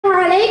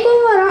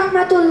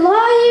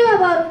rahmatullahi wa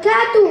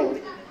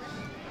barakatuh.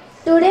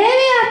 Today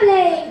we are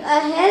playing a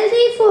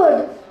healthy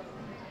food.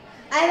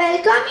 I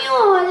welcome you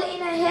all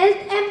in a health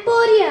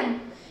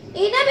emporium.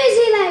 In a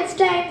busy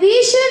lifetime,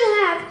 we should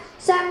have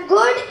some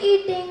good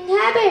eating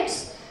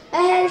habits.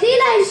 A healthy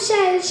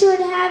lifestyle should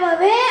have a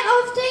way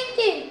of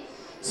thinking.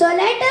 So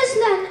let us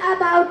learn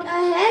about a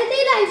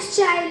healthy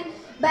lifestyle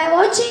by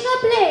watching a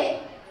play.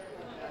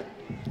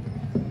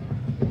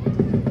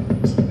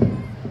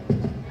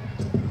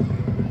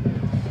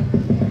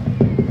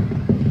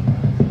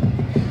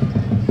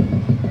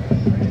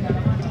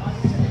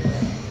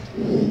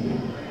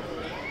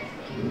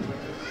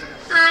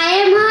 I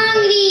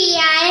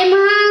am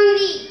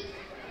hungry.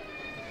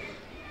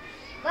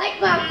 But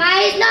Mama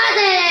is not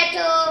there at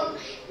home.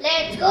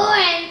 Let's go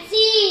and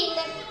see in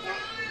the kitchen.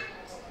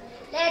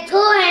 Let's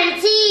go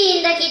and see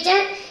in the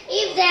kitchen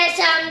if there's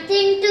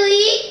something to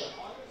eat.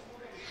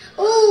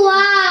 Oh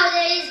wow,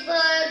 there is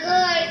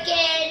burger,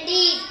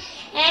 candies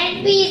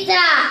and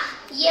pizza.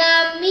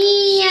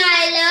 Yummy,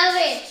 I love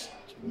it.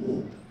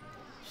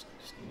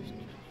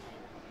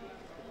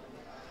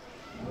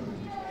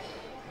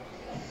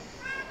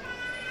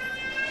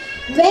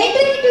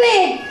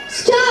 Wait.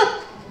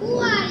 Stop. Who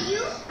are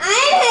you? I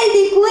am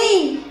healthy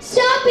queen.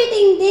 Stop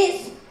eating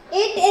this.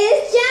 It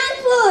is junk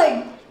food.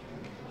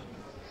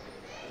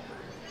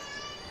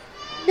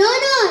 No,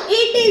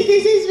 eat this.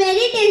 This is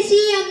very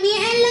tasty, yummy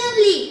and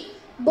lovely.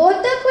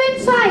 Both the queen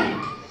fight.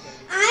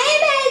 I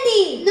am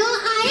healthy. No,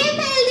 I am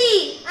healthy.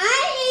 I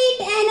eat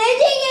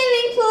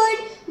energy-giving food,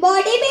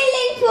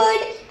 bodybuilding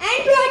food and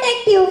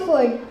protective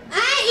food.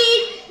 I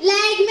eat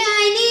like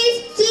mayonnaise,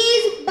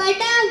 cheese,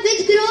 butter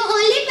which grow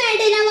only fat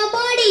in our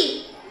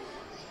body.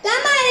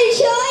 Come, I will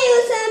show you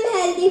some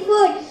healthy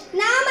food.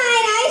 Now my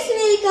rice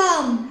will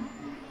come.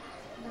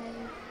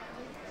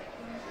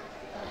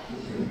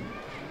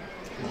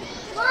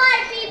 More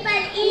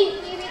people eat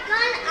me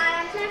because I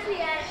am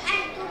healthier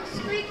and cooks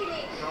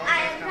quickly. I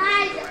am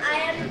rice. I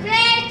am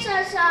great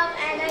source of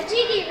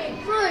energy-giving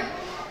food.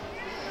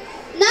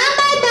 Now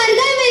my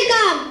burger will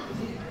come.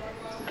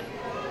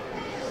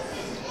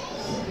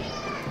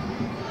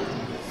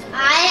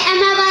 I am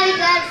a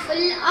burger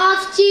full of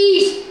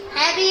cheese.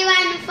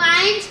 Everyone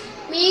finds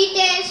me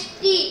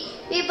tasty.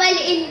 People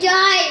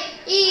enjoy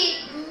eat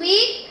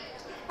meat.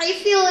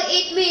 If you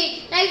eat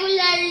meat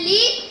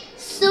regularly,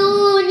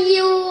 soon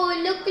you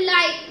look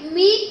like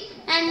meat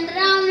and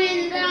round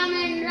and round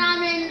and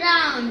round and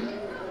round.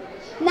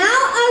 Now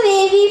a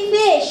wavy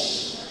fish.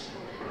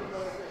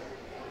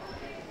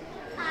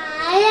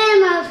 I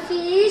am a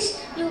fish.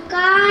 You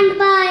can't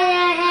buy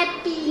a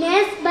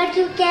happiness, but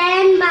you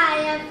can buy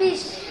a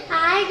fish.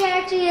 I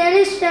get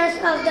really stress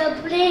of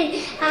the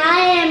brain. I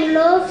am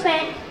low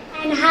fat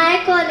and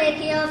high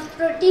quality of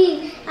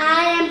protein.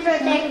 I am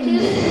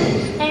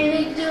protective and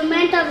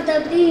rejuvenate of the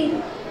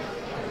brain.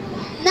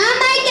 Now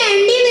my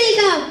candy will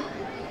come.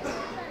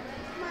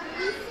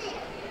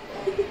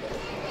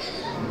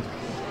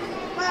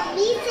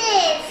 Mommy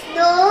says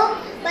no,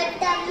 but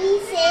tummy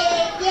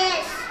says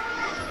yes.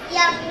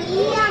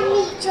 Yummy,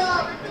 yummy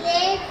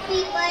chocolate.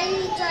 People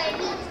enjoy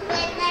me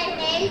when I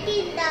melt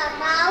in the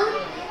mouth.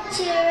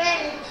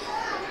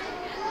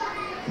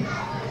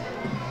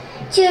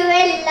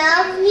 Children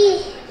love me.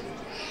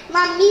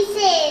 Mommy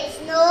says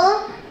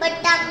no, but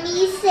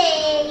tummy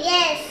says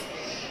yes.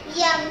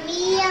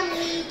 Yummy,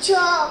 yummy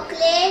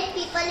chocolate.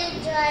 People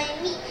enjoy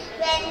me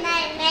when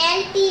I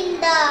melt in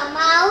the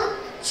mouth.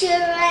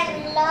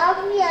 Children love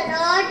me a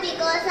lot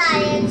because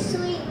I am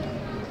sweet.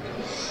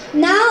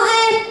 Now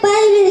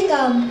apple will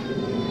come.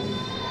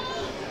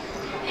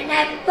 An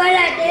apple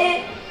a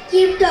day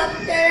keep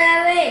doctor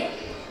away.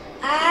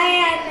 I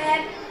am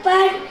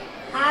apple.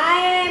 I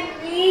am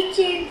rich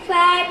in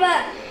fiber,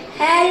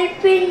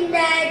 helping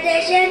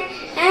digestion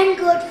and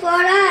good for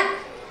us.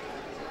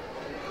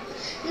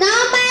 Now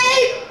my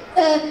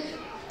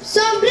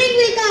soft drink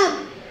will come.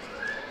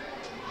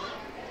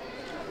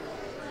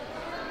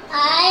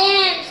 I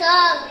am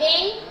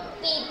serving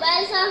people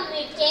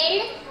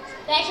submitted,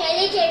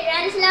 especially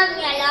children love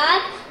me a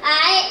lot.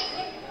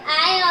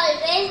 I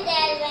always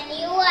there when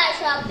you are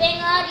shopping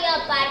or your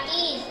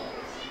parties.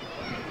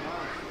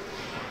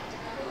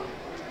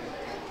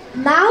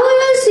 Now we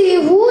will see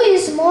who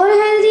is more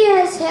healthy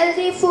as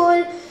healthy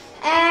food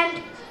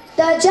and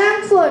the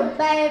junk food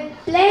by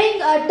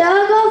playing a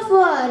tug of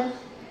war.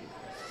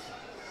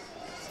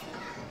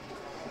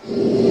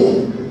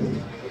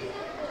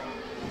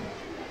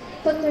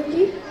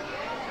 पकड़िए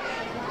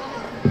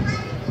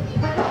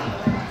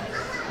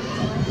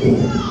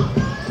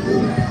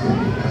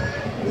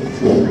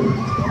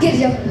गिर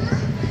जाओ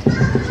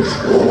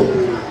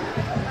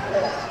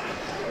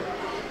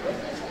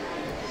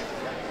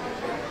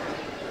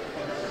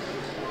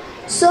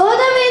So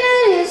the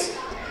winner is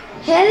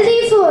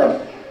healthy food.